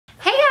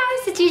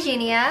it's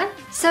Eugenia.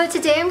 So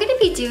today I'm going to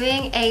be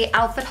doing a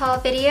outfit haul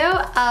video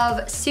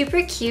of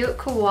super cute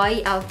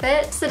kawaii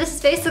outfits. So this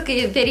is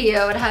basically a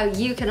video on how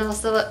you can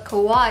also look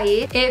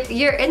kawaii if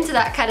you're into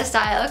that kind of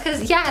style.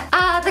 Because yeah,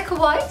 the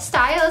kawaii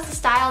style is a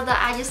style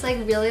that I just like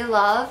really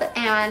love,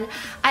 and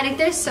I think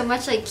there's so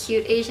much like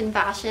cute Asian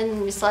fashion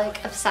I'm just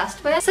like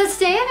obsessed with. So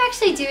today I'm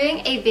actually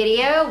doing a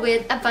video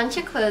with a bunch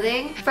of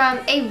clothing from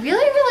a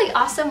really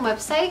awesome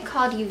website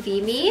called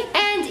YouVimi.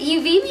 And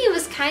YouVimi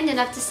was kind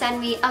enough to send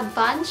me a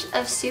bunch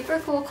of super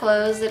cool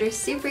clothes that are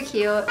super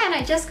cute, and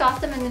I just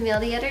got them in the mail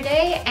the other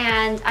day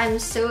and I'm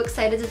so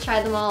excited to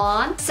try them all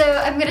on. So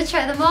I'm gonna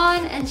try them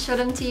on and show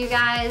them to you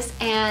guys,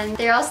 and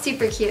they're all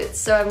super cute,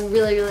 so I'm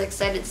really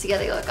excited to see how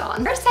they look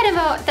on. First item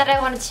that I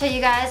wanted to show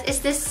you guys is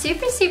this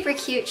super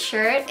cute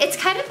shirt. It's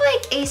kind of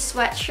like a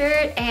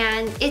sweatshirt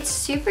and it's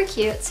super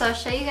cute, so I'll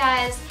show you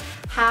guys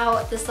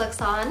how this looks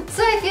on.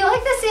 So I feel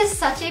like this is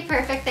such a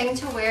perfect thing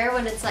to wear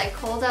when it's like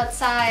cold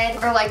outside,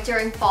 or like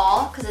during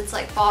fall, because it's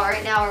like fall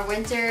right now, or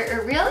winter,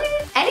 or really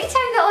anytime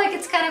that like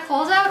it's kind of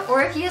cold out,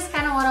 or if you just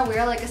kind of want to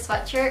wear like a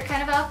sweatshirt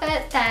kind of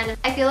outfit, then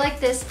I feel like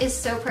this is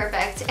so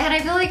perfect, and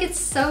I feel like it's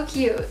so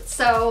cute.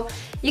 So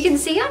you can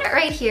see on it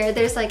right here,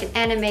 there's like an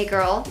anime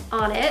girl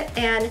on it,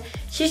 and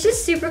she's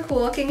just super cool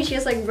looking. She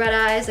has like red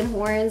eyes and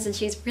horns, and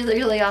she's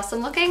really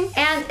awesome looking.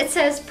 And it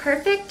says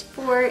 "perfect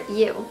for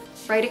you"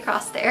 right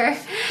across there.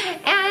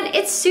 And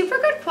it's super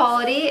good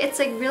quality. It's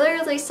like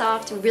really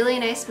soft, really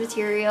nice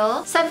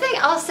material. Something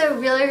also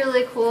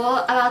really cool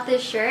about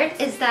this shirt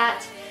is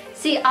that,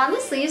 see, on the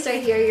sleeves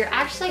right here, you're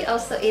actually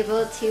also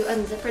able to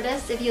unzipper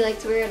this if you like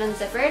to wear it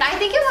unzippered. I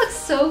think it looks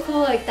so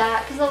cool like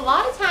that, because a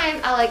lot of time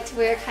I like to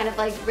wear kind of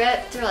like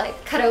ripped or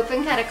like cut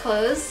open kind of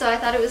clothes, so I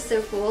thought it was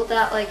so cool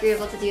that like you're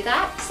able to do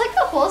that. Just like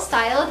the whole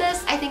style of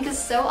this I think is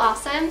so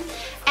awesome.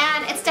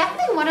 And it's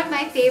definitely one of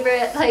my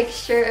favorite like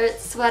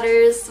shirts,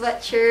 sweaters,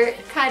 sweatshirt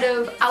kind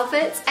of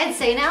outfits, I'd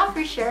say now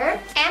for sure.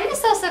 And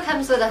this also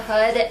comes with a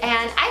hood,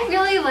 and I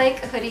really like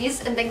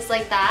hoodies and things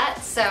like that.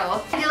 So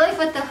I feel like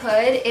with the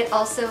hood, it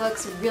also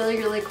looks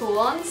really cool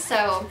on.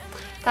 So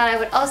thought I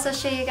would also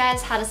show you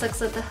guys how this looks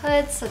with the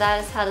hood. So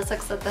that is how this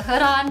looks with the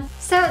hood on.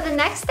 So the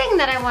next thing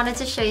that I wanted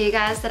to show you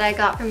guys that I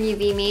got from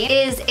YouVimi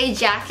is a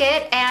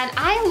jacket, and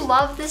I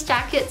love this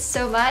jacket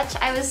so much.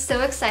 I was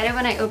so excited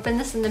when I opened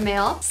this in the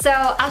mail. So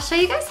I'll show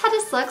you guys how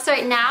this looks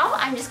right now.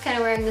 I'm just kind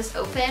of wearing this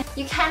open.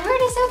 You can wear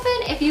this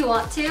open if you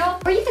want to,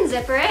 or you can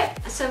zipper it.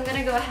 So I'm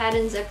gonna go ahead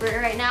and zipper it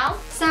right now.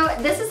 So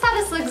this is how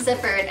this looks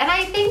zippered, and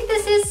I think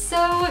this is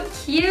so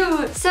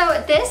cute.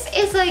 So this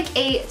is like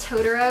a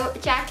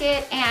Totoro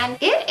jacket, and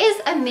it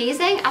is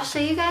amazing. I'll show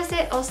you guys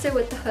it also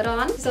with the hood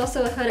on. There's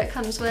also a hood it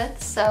comes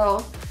with,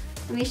 so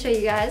let me show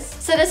you guys.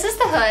 So this is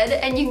the hood,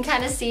 and you can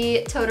kind of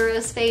see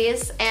Totoro's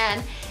face,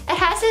 and it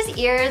has his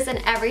ears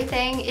and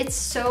everything. It's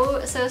so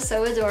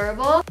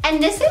adorable.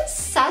 And this is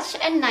such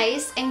a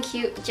nice and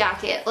cute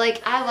jacket.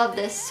 Like, I love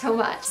this so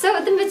much.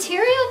 So the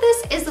material of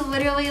this is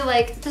literally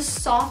like the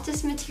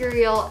softest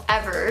material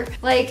ever.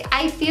 Like,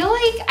 I feel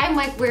like I'm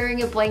like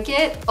wearing a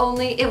blanket,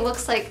 only it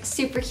looks like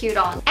super cute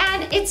on.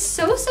 And it's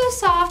so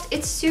soft.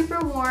 It's super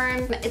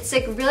warm. It's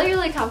like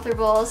really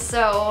comfortable.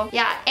 So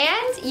yeah,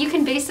 and you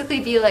can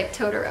basically be like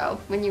Totoro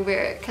when you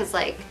wear it, because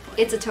like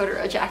it's a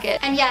Totoro jacket.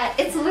 And yeah,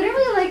 it's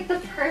literally like the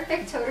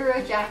perfect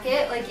Totoro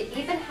jacket. Like, it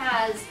even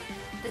has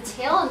the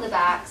tail in the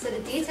back, so the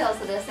details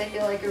of this I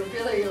feel like are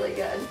really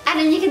good. And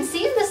then you can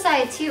see on the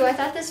side too, I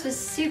thought this was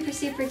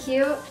super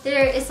cute.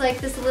 There is like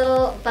this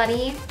little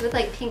bunny with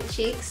like pink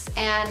cheeks,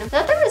 and I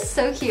thought that was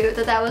so cute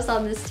that that was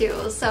on this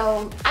too.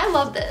 So I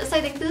love this.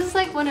 I think this is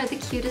like one of the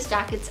cutest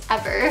jackets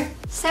ever.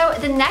 So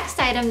the next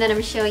item that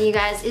I'm showing you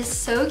guys is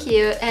so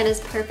cute and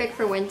is perfect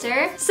for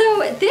winter.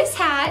 So this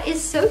hat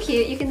is so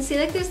cute. You can see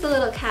like there's the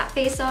little cat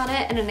face on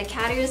it, and then the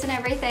cat ears and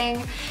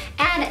everything.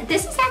 And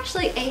this is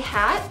actually a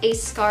hat, a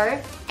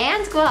scarf,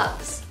 and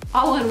gloves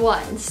all in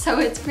one, so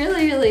it's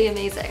really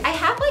amazing. I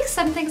have like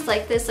some things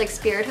like this, like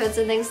spirit hoods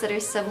and things that are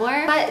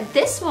similar, but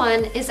this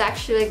one is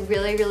actually like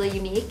really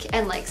unique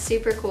and like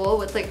super cool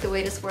with like the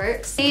way this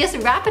works. So you just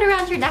wrap it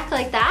around your neck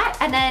like that,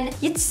 and then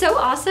it's so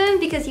awesome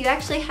because you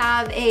actually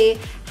have a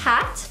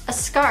hat, a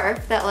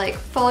scarf that like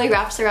fully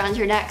wraps around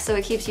your neck, so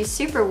it keeps you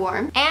super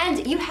warm,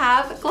 and you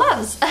have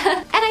gloves.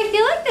 And I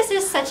feel like this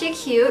is such a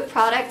cute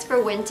product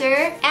for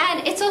winter,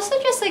 and it's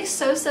also just like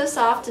so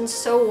soft and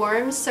so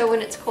warm, so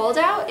when it's cold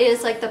out, it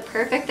is like the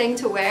perfect thing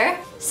to wear.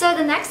 So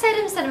the next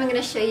items that I'm going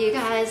to show you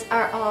guys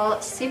are all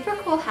super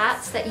cool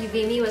hats that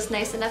YouVimi was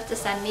nice enough to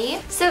send me.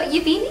 So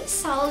YouVimi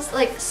sells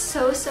like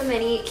so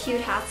many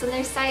cute hats on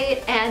their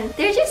site, and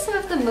they're just some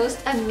of the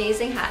most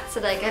amazing hats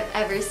that like I've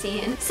ever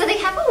seen. So they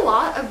have a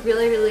lot of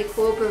really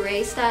cool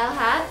beret style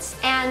hats,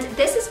 and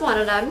this is one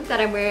of them that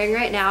I'm wearing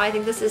right now. I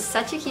think this is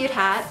such a cute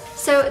hat.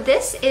 So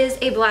this is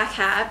a black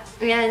hat,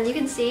 and you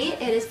can see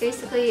it is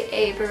basically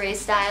a beret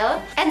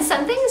style. And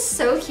something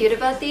so cute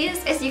about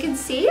these is you can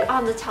see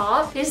on the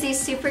top, there's these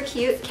super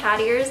cute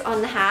cat ears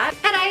on the hat.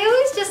 And I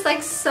always just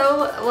like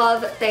so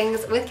love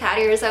things with cat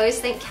ears. I always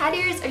think cat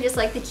ears are just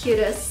like the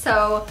cutest.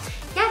 So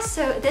yeah,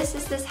 so this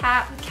is this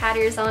hat with cat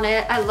ears on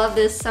it. I love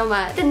this so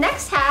much. The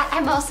next hat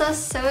I'm also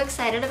so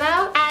excited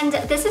about, and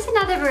this is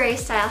another beret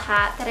style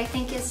hat that I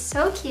think is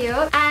so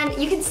cute. And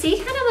you can see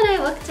kind of when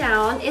I look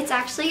down, it's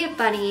actually a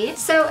bunny.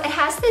 So it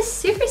has this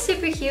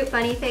super cute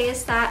bunny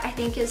face that I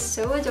think is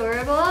so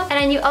adorable. And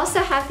then you also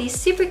have these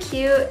super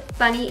cute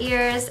bunny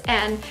ears,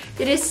 and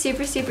it is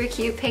super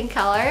cute pink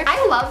color.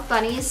 I love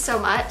bunnies so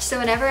much, so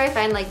whenever I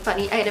find like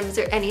bunny items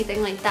or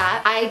anything like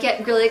that, I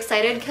get really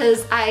excited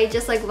because I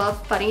just like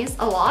love bunnies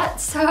a lot.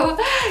 So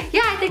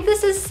yeah, I think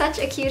this is such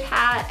a cute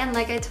hat, and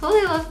like I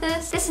totally love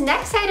this. This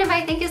next item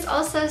I think is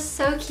also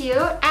so cute,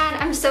 and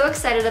I'm so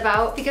excited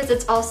about because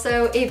it's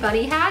also a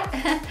bunny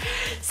hat.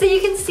 So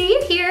you can see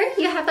here,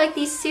 you have like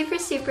these super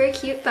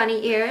cute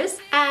bunny ears,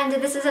 and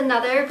this is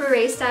another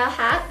beret style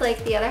hat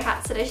like the other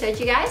hats that I showed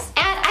you guys.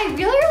 And I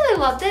really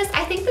love this.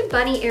 I think the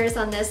bunny ears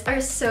on this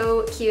are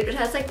so cute. It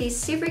has like these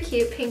super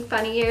cute pink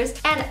bunny ears,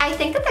 and I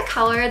think that the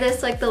color of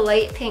this, like the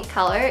light pink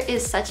color,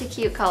 is such a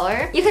cute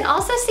color. You can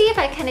also see if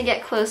I kind of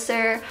get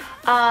closer,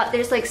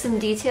 there's like some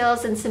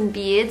details and some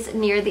beads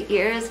near the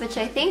ears, which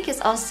I think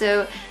is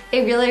also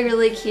a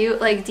really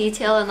cute like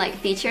detail and like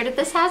feature that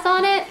this has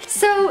on it.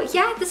 So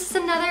yeah, this is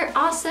another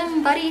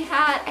awesome bunny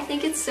hat. I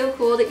think it's so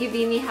cool that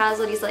YouVimi has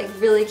all these like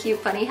really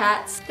cute bunny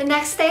hats. The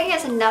next thing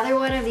is another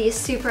one of these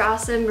super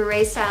awesome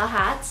beret style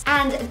hats,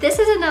 and this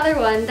is another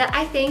one that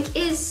I think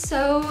is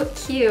so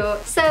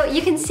cute. So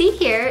you can see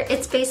here,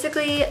 it's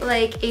basically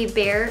like a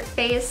bear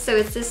face, so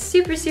it's this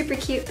super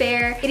cute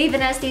bear. It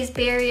even has these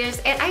bear ears,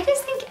 and I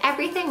just think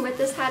everything with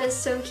this hat is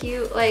so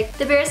cute. Like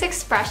the bear's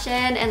expression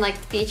and like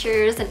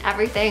features and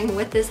everything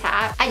with this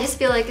hat, I just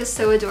feel like is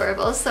so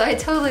adorable, so I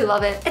totally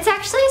love it. It's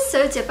actually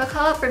so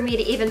difficult for me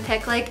to even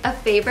pick like a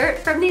favorite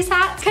from these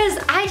hats because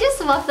I just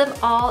love them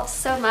all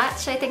so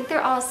much. I think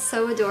they're all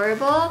so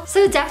adorable.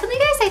 So definitely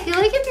guys, I feel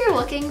like if you're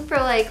looking for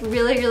like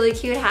really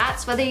cute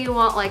hats, whether you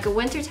want like a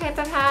winter type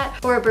of hat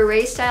or a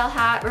beret style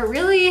hat or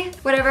really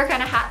whatever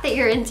kind of hat that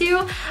you're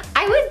into,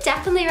 I would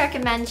definitely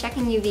recommend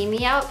checking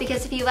YouVimi out,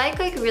 because if you like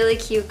really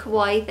cute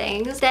kawaii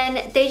things,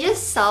 then they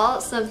just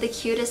sell some of the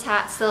cutest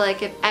hats that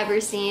like I've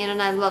ever seen,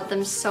 and I love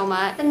them so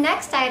much. The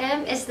next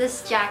item is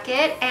this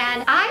jacket,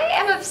 and I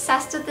am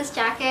obsessed with this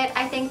jacket.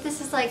 I think this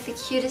is like the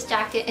cutest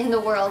jacket in the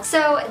world.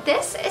 So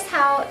this is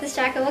how this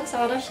jacket looks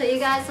on. I'll show you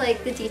guys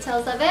like the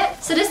details of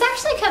it. So this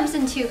actually comes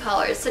in two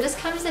colors. So this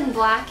comes in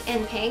black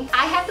and pink.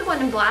 I have the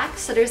one in black,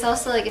 so there's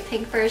also like a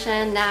pink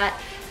version that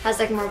has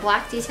like more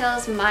black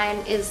details. Mine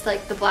is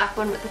like the black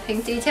one with the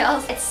pink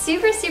details. It's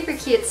super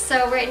cute.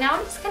 So right now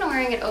I'm just kind of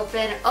wearing it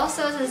open. It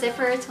also has a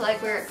zipper to like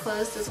wear it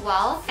closed as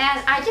well.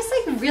 And I just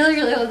like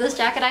really love this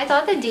jacket. I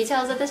thought the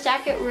details of this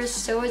jacket were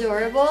so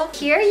adorable.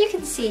 Here you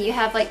can see you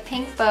have like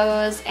pink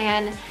bows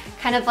and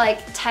kind of like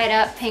tied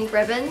up pink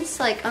ribbons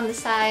like on the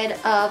side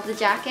of the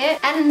jacket.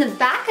 And in the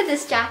back of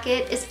this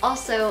jacket is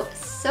also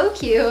so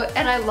cute,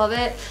 and I love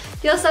it.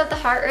 You also have the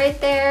heart right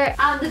there.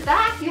 On the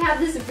back, you have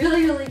this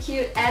really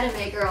cute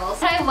anime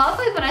girls. And I love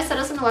like when I saw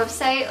this on the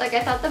website, like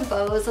I thought the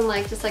bows and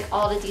like just like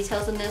all the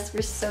details in this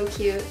were so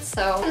cute.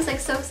 So I was like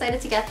so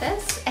excited to get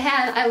this, and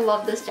I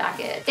love this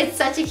jacket. It's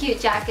such a cute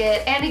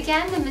jacket. And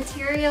again, the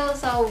material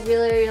is all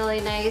really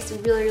nice,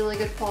 really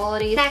good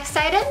quality. Next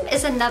item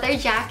is another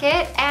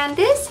jacket, and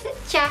this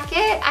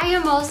jacket I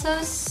am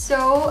also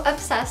so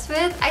obsessed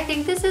with. I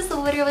think this is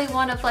literally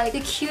one of like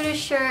the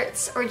cutest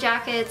shirts or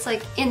jackets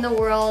like in the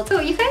world.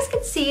 So you guys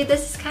can see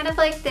this is kind of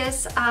like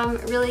this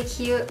really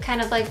cute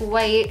kind of like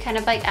white, kind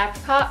of like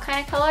apricot kind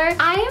of color.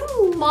 I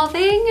am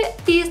loving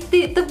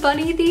the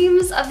bunny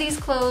themes of these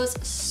clothes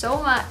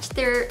so much.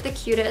 They're the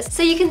cutest.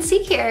 So you can see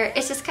here,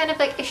 it's just kind of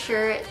like a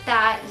shirt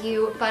that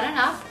you button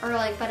up or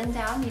like button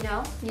down, you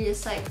know? You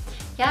just like,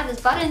 yeah,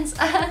 there's buttons.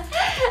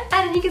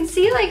 And you can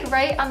see like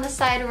right on the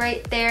side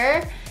right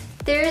there,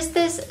 there's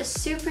this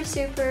super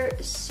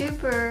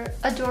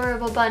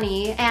adorable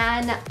bunny,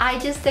 and I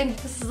just think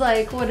this is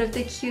like one of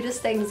the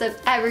cutest things I've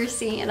ever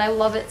seen, and I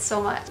love it so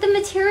much. The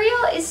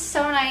material is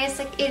so nice.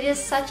 Like it is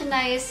such a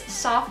nice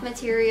soft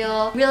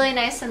material, really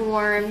nice and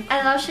warm.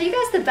 And I'll show you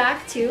guys the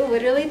back too.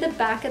 Literally the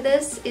back of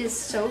this is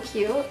so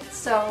cute.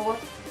 So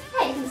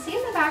yeah, you can see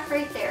in the back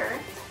right there,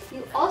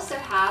 you also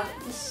have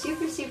the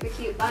super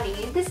cute bunny.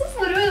 This is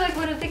literally like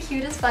one of the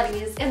cutest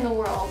bunnies in the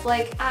world.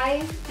 Like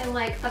I am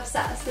like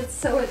obsessed. It's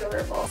so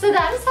adorable. So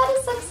that is how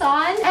this looks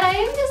on, and I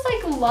am just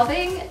like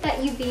loving that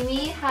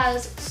YouVimi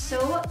has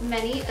so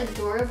many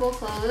adorable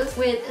clothes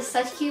with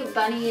such cute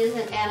bunnies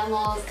and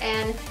animals,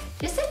 and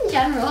just in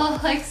general,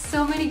 like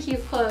so many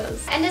cute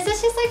clothes. And this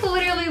is just like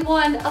literally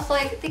one of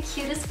like the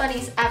cutest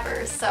bunnies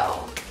ever.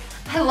 So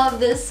I love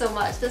this so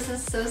much. This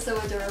is so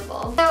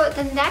adorable. So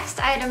the next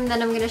item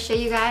that I'm going to show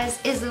you guys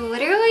is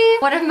literally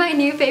one of my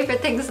new favorite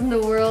things in the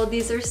world.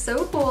 These are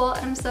so cool,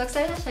 and I'm so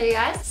excited to show you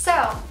guys.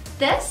 So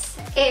this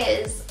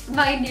is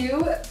my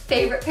new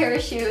favorite pair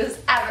of shoes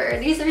ever.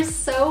 These are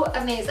so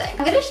amazing.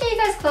 I'm going to show you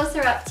guys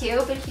closer up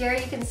too, but here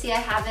you can see I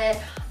have it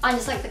on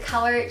just like the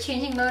color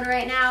changing mode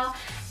right now.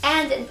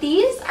 And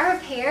these are a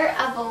pair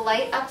of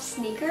light up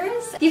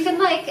sneakers. You can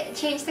like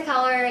change the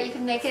color, you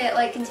can make it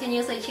like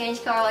continuously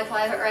change color like how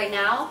I have it right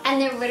now.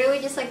 And they're literally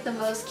just like the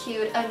most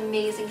cute,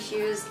 amazing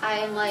shoes. I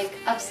am like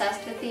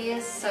obsessed with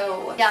these.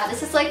 So yeah,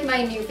 this is like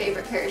my new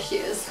favorite pair of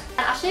shoes.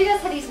 And I'll show you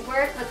guys how these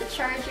work with the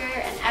charger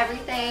and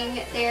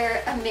everything.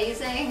 They're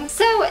amazing.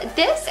 So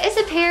this is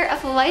a pair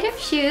of light up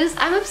shoes.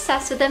 I'm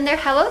obsessed with them. They're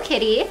Hello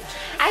Kitty.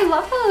 I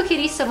love Hello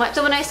Kitty so much.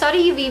 So when I saw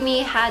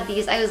YouVimi had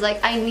these, I was like,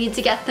 I need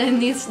to get them.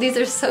 These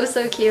are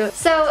so cute.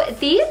 So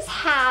these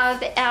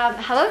have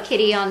Hello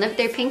Kitty on them.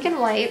 They're pink and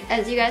white,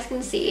 as you guys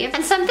can see.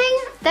 And something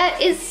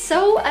that is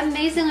so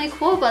amazingly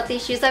cool about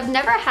these shoes, I've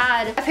never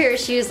had a pair of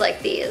shoes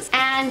like these.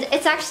 And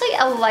it's actually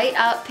a light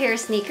up pair of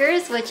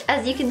sneakers, which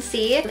as you can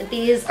see,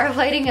 these are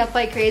lighting up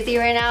like crazy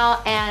right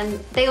now and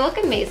they look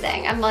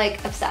amazing. I'm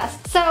like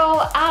obsessed. So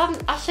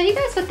I'll show you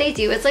guys what they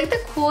do. It's like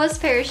the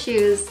coolest pair of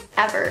shoes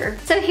ever.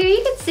 So here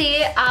you can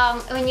see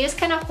when you just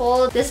kind of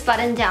hold this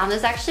button down,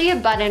 there's actually a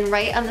button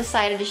right on the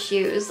side of the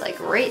shoes, like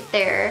right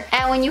there.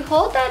 And when you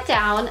hold that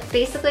down,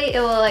 basically it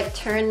will like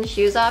turn the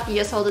shoes off. You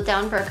just hold it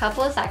down for a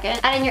couple of seconds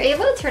and then you're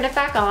able to turn it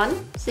back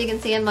on. So you can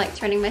see I'm like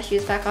turning my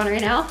shoes back on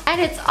right now.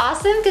 And it's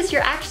awesome because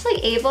you're actually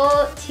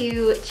able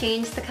to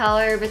change the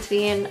color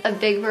between a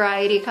big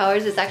variety of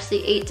colors. There's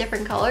actually 8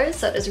 different colors.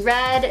 So there's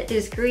red,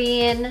 there's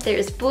green,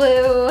 there's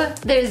blue,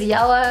 there's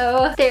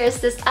yellow, there's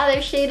this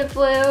other shade of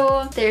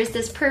blue, there's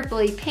this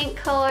purpley pink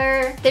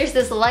color, there's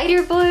this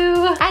lighter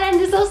blue, and then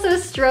there's also a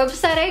strobe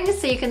setting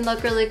so you can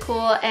look really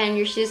cool and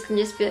your shoes can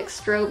just be like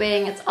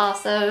strobing. It's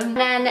awesome. And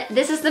then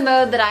this is the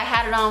mode that I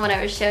had it on when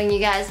I was showing you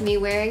guys me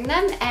wearing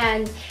them,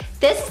 and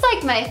this is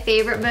like my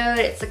favorite mode.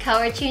 It's the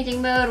color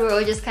changing mode where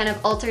we just kind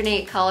of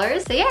alternate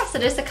colors. So yeah, so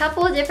there's a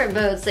couple of different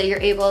modes that you're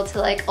able to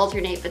like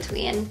alternate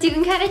between. So you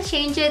can kind of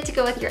change it to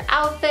go with your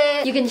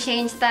outfit. You can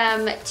change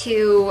them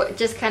to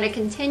just kind of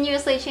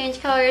continuously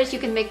change colors. You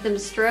can make them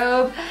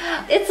strobe.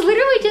 It's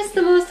literally just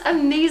the most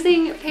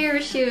amazing pair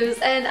of shoes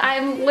and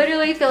I'm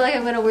literally feel like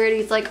I'm gonna wear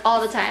these like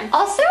all the time.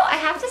 Also, I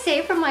have to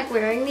say from like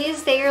wearing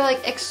these, they are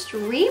like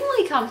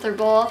extremely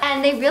comfortable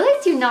and they really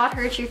do not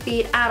hurt your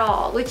feet at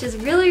all, which is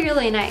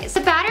really nice. The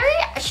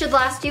battery should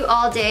last you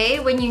all day.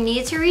 When you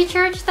need to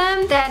recharge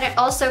them, then it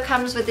also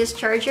comes with this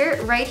charger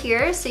right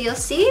here. So you'll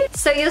see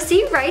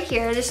right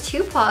here, there's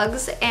 2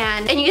 plugs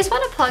and you just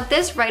want to plug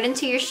this right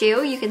into your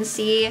shoe. You can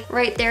see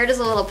right there, there's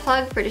a little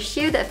plug for the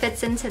shoe that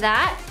fits into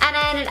that. And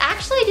then it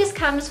actually just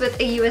comes with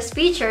a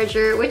USB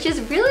charger, which is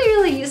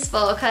really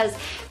useful because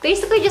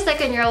basically just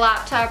like on your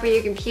laptop or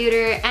your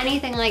computer,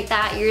 anything like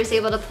that, you're just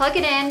able to plug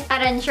it in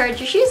and then charge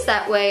your shoes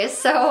that way.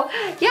 So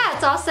yeah,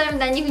 it's awesome.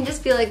 Then you can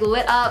just be like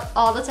lit up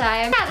all the time.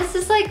 Yeah, this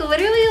is like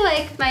literally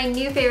like my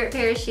new favorite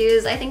pair of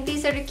shoes. I think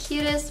these are the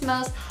cutest,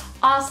 most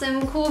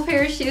awesome, cool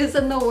pair of shoes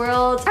in the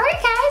world.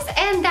 Alright guys,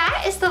 and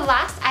that is the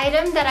last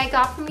item that I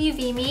got from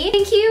YouVimi.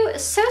 Thank you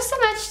so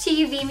much to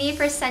YouVimi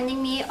for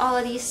sending me all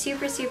of these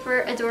super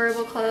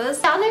adorable clothes.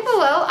 Down there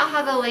below, I'll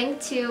have a link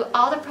to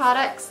all the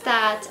products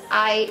that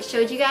I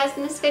showed you guys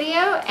in this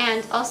video,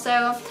 and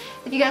also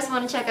if you guys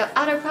want to check out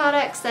other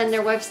products, then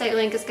their website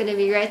link is going to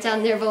be right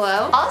down there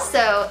below.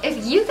 Also,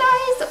 if you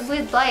guys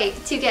would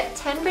like to get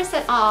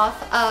 10%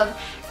 off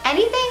of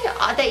anything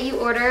that you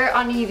order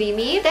on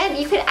YouVimi, then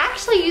you could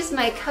actually use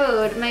my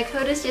code. My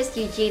code is just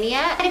Eugenia,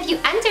 and if you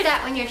enter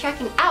that when you're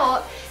checking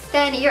out,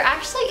 then you're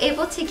actually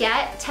able to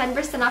get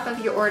 10% off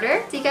of your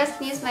order. So you guys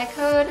can use my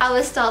code. I'll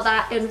list all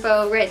that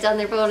info right down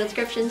there below in the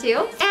description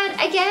too. And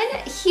again,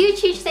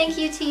 huge thank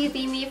you to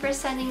YouVimi for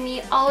sending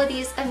me all of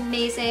these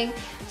amazing,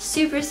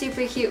 super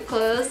cute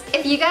clothes.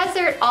 If you guys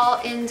are at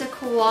all into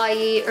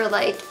kawaii or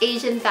like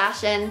Asian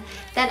fashion,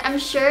 then I'm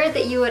sure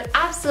that you would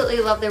absolutely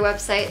love their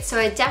website. So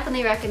I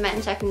definitely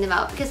recommend checking them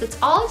out because it's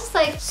all just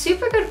like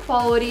super good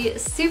quality,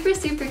 super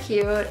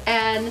cute.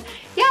 And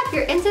yeah, if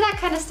you're into that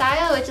kind of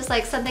style, which is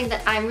like something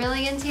that I'm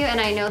really into and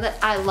I know that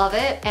I love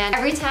it, and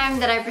every time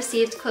that I've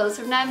received clothes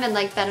from them and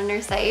like been on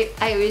their site,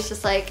 I always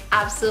just like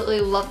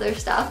absolutely love their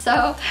stuff.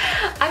 So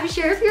I'm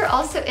sure if you're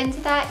also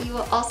into that, you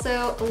will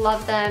also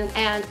love them,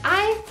 and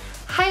I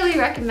highly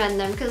recommend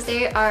them because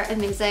they are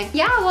amazing.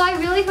 Yeah, well, I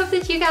really hope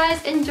that you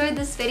guys enjoyed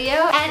this video,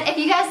 and if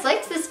you guys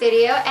liked this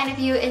video and if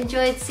you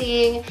enjoyed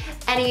seeing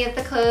any of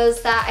the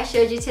clothes that I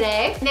showed you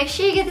today, make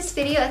sure you give this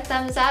video a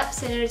thumbs up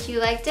so that you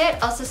liked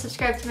it. Also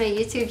subscribe to my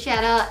YouTube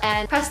channel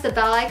and press the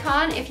bell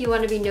icon if you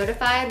want to be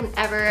notified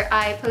whenever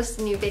I post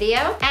a new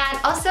video. And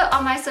also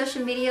all my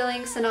social media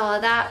links and all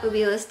of that will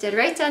be listed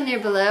right down there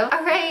below.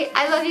 Alright,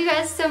 I love you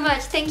guys so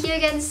much. Thank you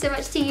again so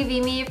much to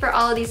YouVimi for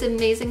all of these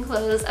amazing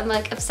clothes. I'm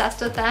like obsessed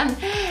with them.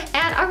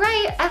 And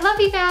alright, I love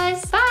you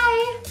guys.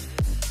 Bye!